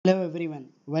Hello everyone,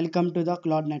 welcome to the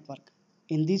Cloud Network.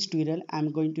 In this tutorial, I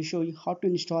am going to show you how to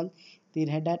install the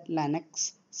Red Hat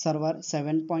Linux Server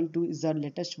 7.2 is the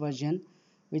latest version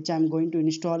which I am going to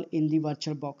install in the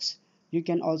VirtualBox. You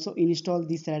can also install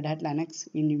this Red Hat Linux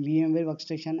in VMware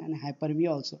Workstation and Hyper-V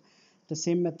also. The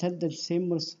same method, the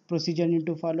same procedure you need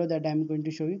to follow that I am going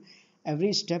to show you.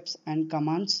 Every steps and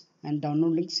commands and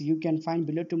download links you can find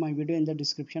below to my video in the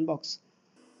description box.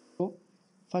 So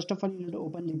first of all, you need to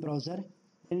open the browser.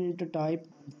 Then you need to type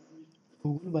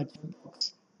Google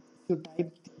VirtualBox. To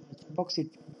type the VirtualBox,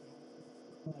 it will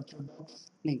be VirtualBox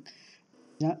link.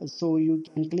 So you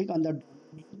can click on the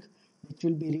link, which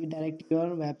will be redirect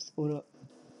your webs or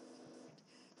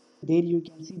there you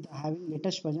can see the having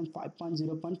latest version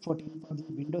 5.0.14 for the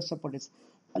Windows supporters.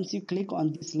 Once you click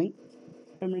on this link,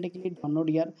 automatically download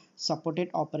your supported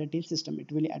operating system. It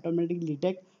will automatically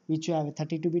detect which you have a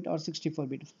 32-bit or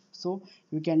 64-bit. So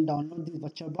you can download this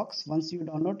VirtualBox. Once you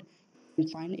download, you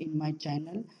can find in my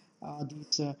channel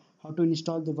this how to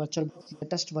install the VirtualBox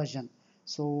latest version.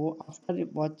 So after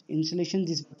what installation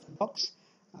this VirtualBox,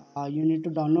 you need to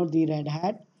download the Red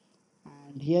Hat,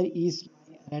 and here is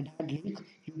my Red Hat link.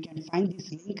 You can find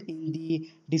this link in the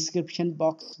description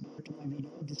box below to my video.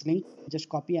 This link, just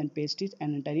copy and paste it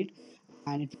and enter it,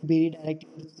 and it will be redirected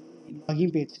to the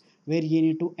login page where you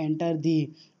need to enter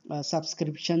the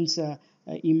subscriptions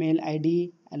email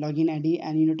ID, login ID,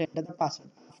 and you need to enter the password.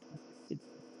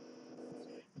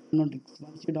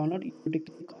 Once you download, you need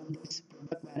to click on this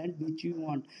product variant which you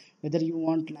want, whether you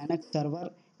want Linux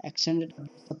server, extended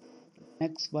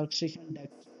Linux workstation,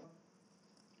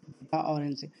 or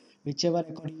NC, whichever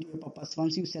according to your purpose.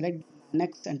 Once you select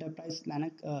Linux Enterprise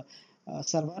Linux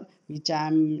server, which I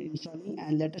am installing,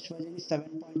 and latest version is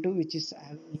 7.2, which is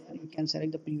having here. You can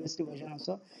select the previous version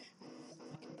also.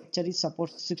 Architecture is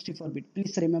supports 64-bit.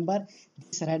 Please remember,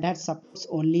 this Red Hat supports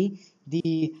only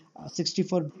the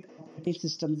 64-bit operating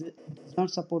system. It does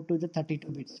not support to the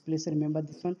 32 bits. Please remember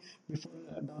this one before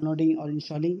downloading or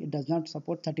installing. It does not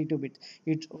support 32 bits.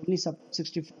 It only supports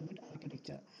 64-bit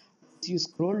architecture. Once you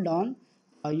scroll down,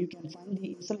 you can find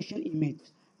the installation image.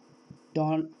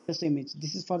 Down this image.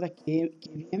 This is for the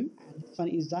KVM, and this one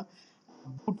is the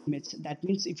boot image. That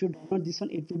means if you download this one,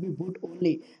 it will be boot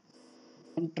only.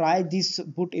 And try this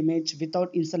boot image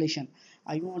without installation.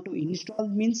 You want to install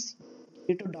means you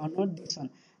need to download this one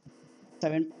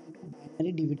 7.2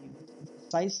 binary DVD.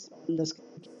 Size on the screen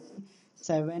you can see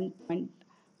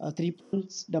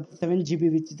 7.3.7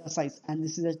 GB, which is the size, and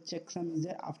this is a checksum is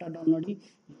there. After downloading,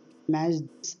 match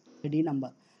this ID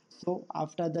number. So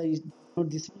after the download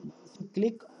this one, once you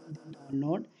click on the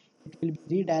download, it will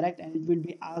be redirect and it will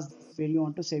be asked where you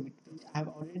want to save it, which I have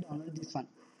already downloaded this one.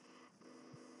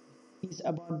 Is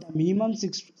about the minimum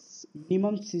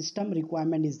system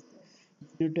requirement is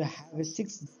you need to have a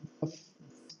 6 GB of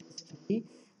space free.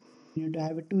 You need to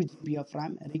have a 2 GB of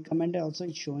RAM. Recommended also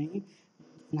is showing you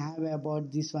can have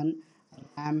about this one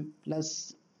RAM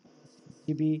plus 6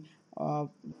 GB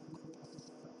of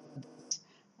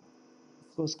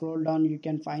so scroll down, you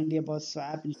can find the about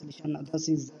swap installation. Others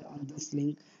is on this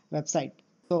link website.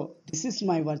 So this is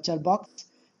my virtual box.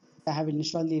 I have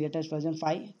installed the latest version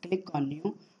 5. Click on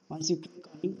new. Once you click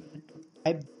on new, you need to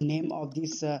type the name of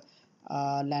this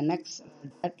Linux.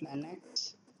 That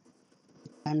Linux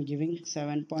I'm giving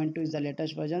 7.2 is the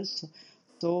latest version.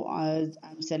 So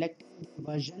I'm selecting the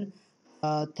version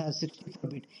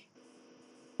 64-bit.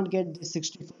 Not get the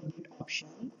 64-bit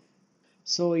option.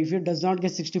 So if it does not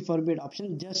get 64-bit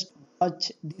option, just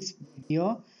watch this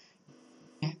video.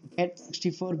 Get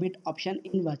 64-bit option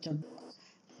in VirtualBox.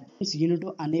 That means you need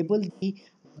to enable the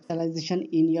virtualization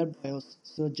in your BIOS.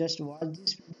 So just watch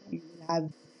this video. You will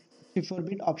have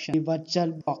 64-bit option in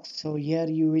VirtualBox. So here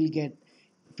you will get,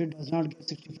 if it does not get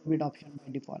 64-bit option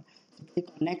by default. So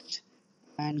click on next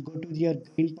and go to your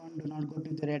green point. Do not go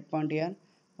to the red point here.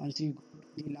 Once you go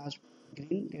to the last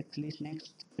green, click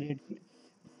next.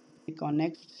 Click on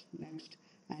next,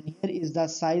 and here is the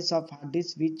size of hard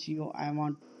disk which you I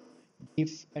want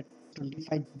if at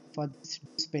 25 for this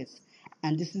space,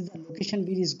 and this is the location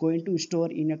which is going to store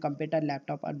in your computer,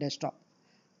 laptop, or desktop.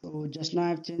 So just now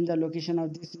I've changed the location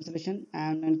of this installation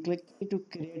and then click to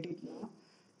create it now.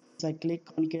 So I click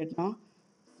on create now.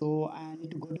 So I need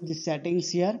to go to the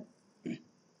settings here.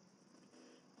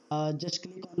 Just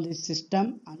click on the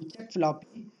system, uncheck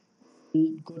floppy,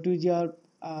 and go to your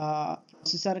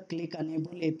processor, click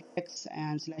enable apx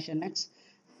and /nx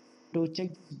to check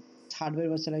hardware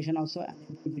virtualization, also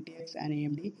enable VTX and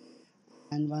AMD.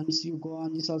 And once you go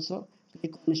on this also,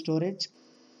 click on storage,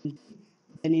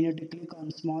 then you need to click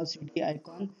on small cd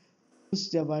icon,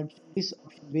 choose the this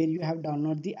option where you have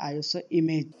downloaded the ISO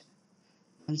image.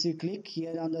 Once you click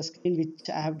here on the screen, which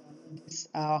I have done this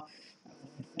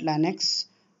Linux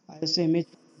ISO image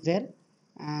there,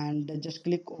 and just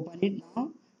click open it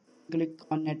now. Click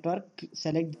on network,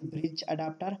 select the bridge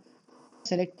adapter.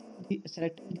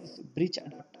 Selecting this bridge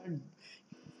adapter,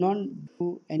 not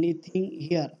do anything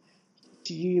here.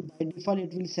 By default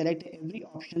it will select every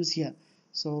options here.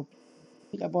 So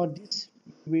think about this,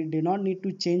 we do not need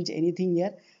to change anything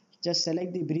here. Just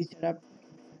select the bridge adapter,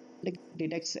 it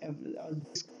detects all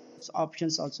these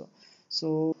options also.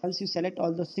 So once you select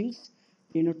all those things,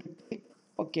 you need to click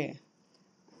OK.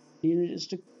 You need just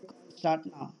to click on start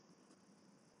now.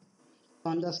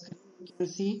 On the screen you can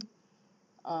see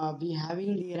we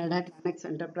having the Red Hat Linux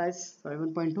Enterprise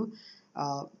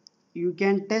 7.2. You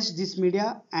can test this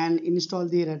media and install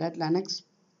the Red Hat Linux.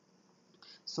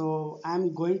 So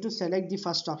I'm going to select the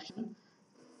first option,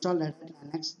 install Red Hat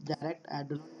Linux direct. I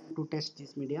do not want to test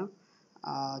this media.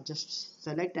 Just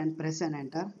select and press and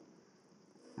enter.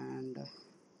 And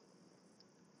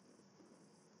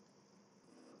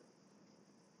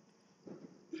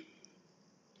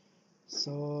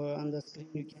so on the screen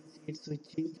you can see it's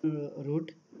switching to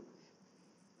root.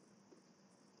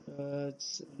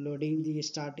 It's loading the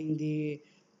starting the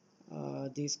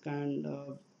these kind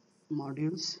of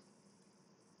modules.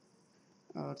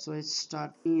 So it's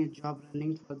starting a job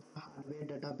running for the hardware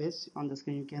database. On the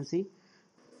screen you can see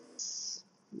it's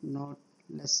not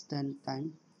less than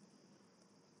time.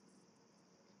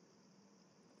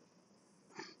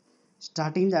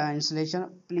 Starting the installation,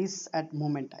 please at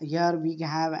moment. Here we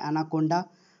have Anaconda,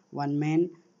 one main,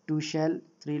 two shell,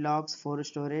 three logs, four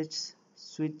storage,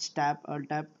 switch tab, alt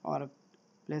tab, or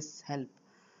plus help.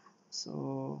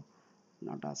 So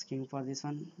not asking for this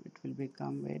one, it will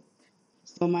become wait.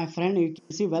 So my friend, you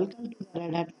can see welcome to the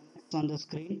Red Hat Linux on the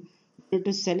screen. You need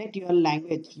to select your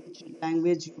language, which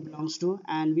language you belongs to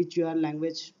and which your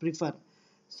language prefer.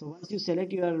 So once you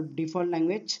select your default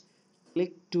language,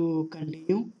 click to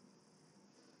continue.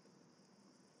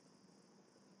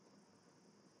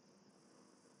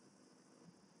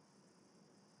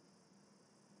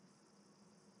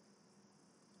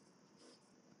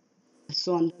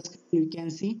 So on the screen you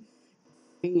can see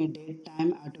having a date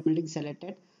time automatic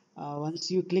selected.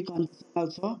 Once you click on this one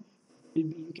also, will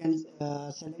be you can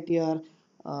select your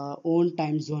own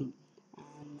time zone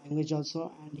and language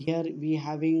also. And here we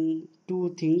having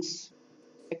two things,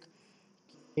 like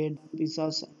a dump is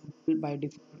also enabled by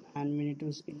default and we need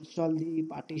to install the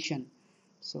partition.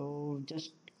 So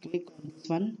just click on this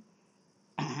one.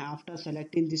 After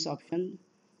selecting this option,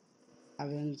 I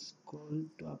will scroll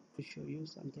to up to show you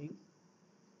something.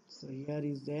 So here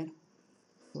is there.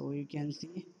 So you can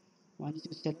see once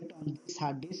you select on this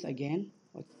hard disk again,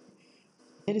 okay,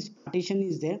 there is partition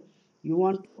is there. You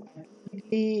want to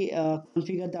automatically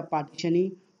configure the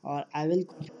partitioning, or I will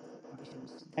configure the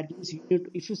partitions. That means you need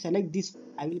to, if you select this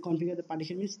I will configure the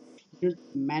partition means you need to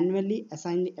manually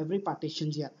assign every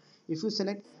partitions here. If you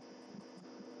select,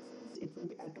 it will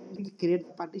be automatically create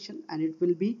the partition and it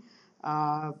will be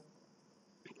uh,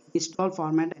 install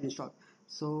format and install.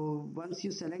 So once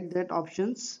you select that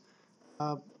options,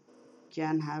 uh,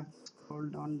 can have scroll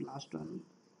down last one.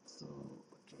 So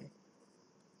okay,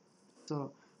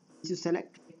 so once you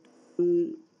select it,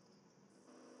 you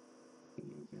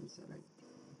can select,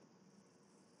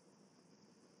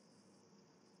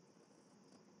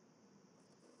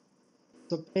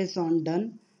 so press on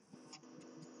done.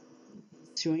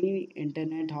 It's showing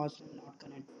internet host not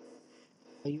connected.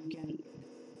 You can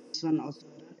this one also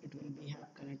error, it will be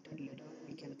have connected later on,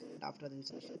 we can connect after the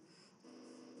installation.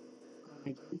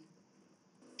 Again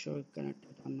show it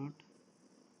connected or not.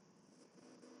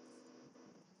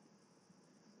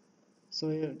 So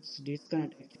here it's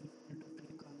disconnected. Actually you need to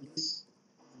click on this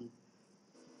on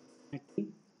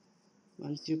connecting.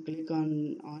 Once you click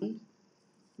on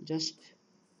just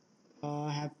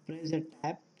have press a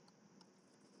tab,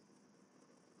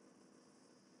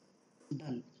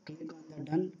 done. Click on the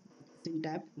done pressing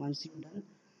tab once you done,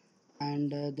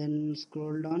 and then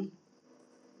scroll down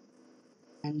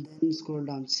and then scroll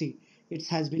down. See, it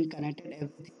has been connected,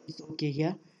 everything is okay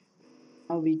here.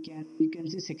 Now we can, you can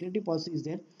see security policy is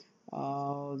there.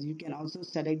 You can also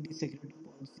select the security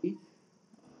policy.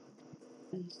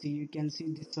 See, you can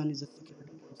see this one is a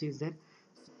security policy is there.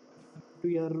 To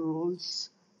your rules,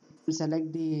 you can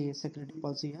select the security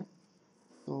policy here.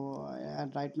 So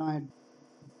right now I have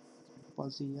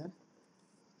policy here.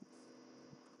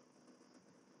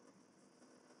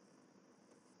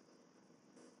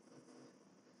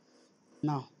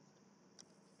 Now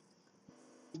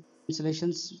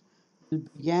installations will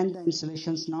begin, the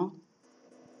installations now.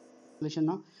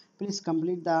 Now please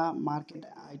complete the market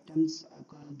items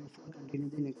account before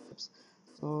continuing the next steps.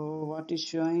 So what is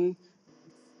showing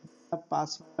the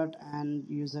password and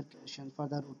user creation for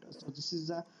the root. So this is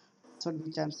the password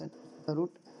which I am set for the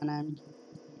root, and I am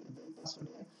giving the password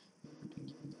here. You need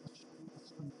to give the strong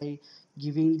password by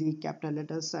giving the capital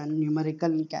letters and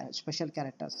numerical special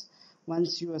characters.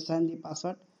 Once you assign the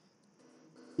password,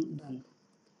 done.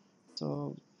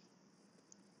 So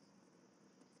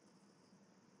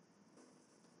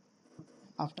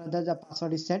after that the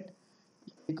password is set,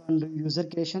 click on the user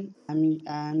creation. I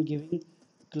am giving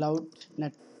cloud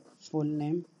network full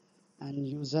name, and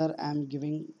user I am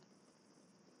giving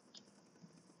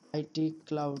IT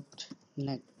cloud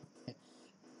net. Okay.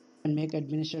 And make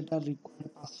administrator require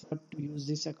password to use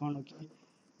this account. Okay,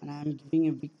 and I am giving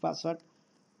a big password.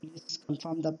 Please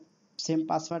confirm the same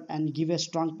password and give a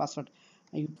strong password.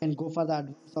 You can go for the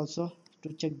advanced also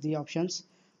to check the options.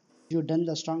 If you done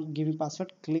the strong giving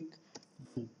password, click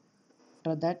done.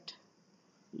 After that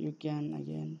you can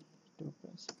again to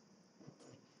press.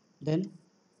 Then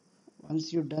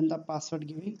once you done the password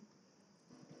giving,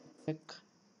 check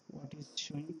what is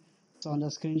showing. So on the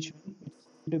screen showing, it's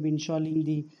going to be installing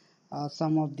the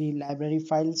some of the library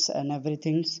files and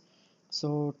everything.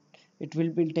 So it will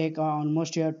be take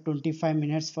almost your 25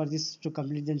 minutes for this to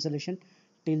complete the installation.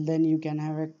 Till then you can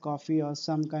have a coffee or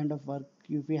some kind of work.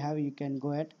 If you have, you can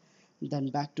go ahead. Then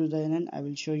back to the end, I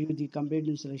will show you the complete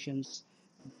installations.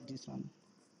 This one.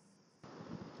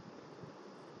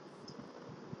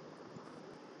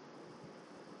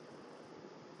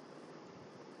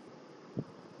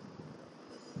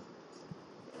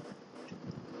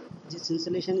 This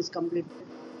installation is completed.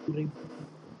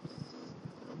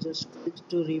 Just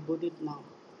to reboot it now.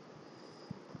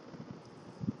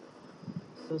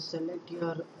 So select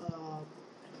your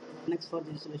Linux for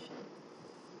the installation.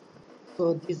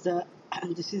 So this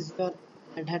this is your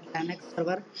Red Hat Linux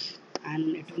server,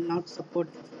 and it will not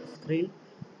support the full screen.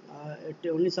 It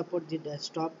only support the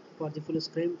desktop for the full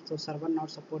screen. So server not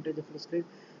supported the full screen,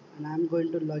 and I am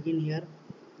going to log in here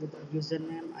with the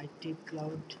username IT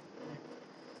Cloud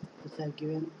which I have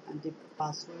given, and the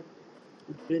password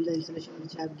during the installation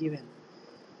which I have given.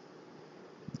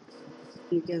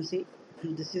 You can see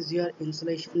this is your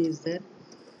installation is there,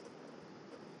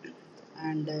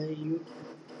 and you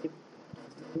can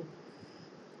type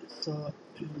so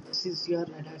this is your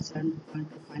Red Hat 7.2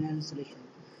 final installation.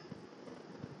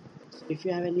 So if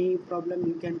you have any problem,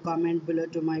 you can comment below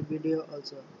to my video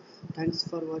also. Thanks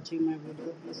for watching my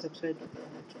video. Please subscribe to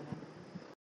my channel.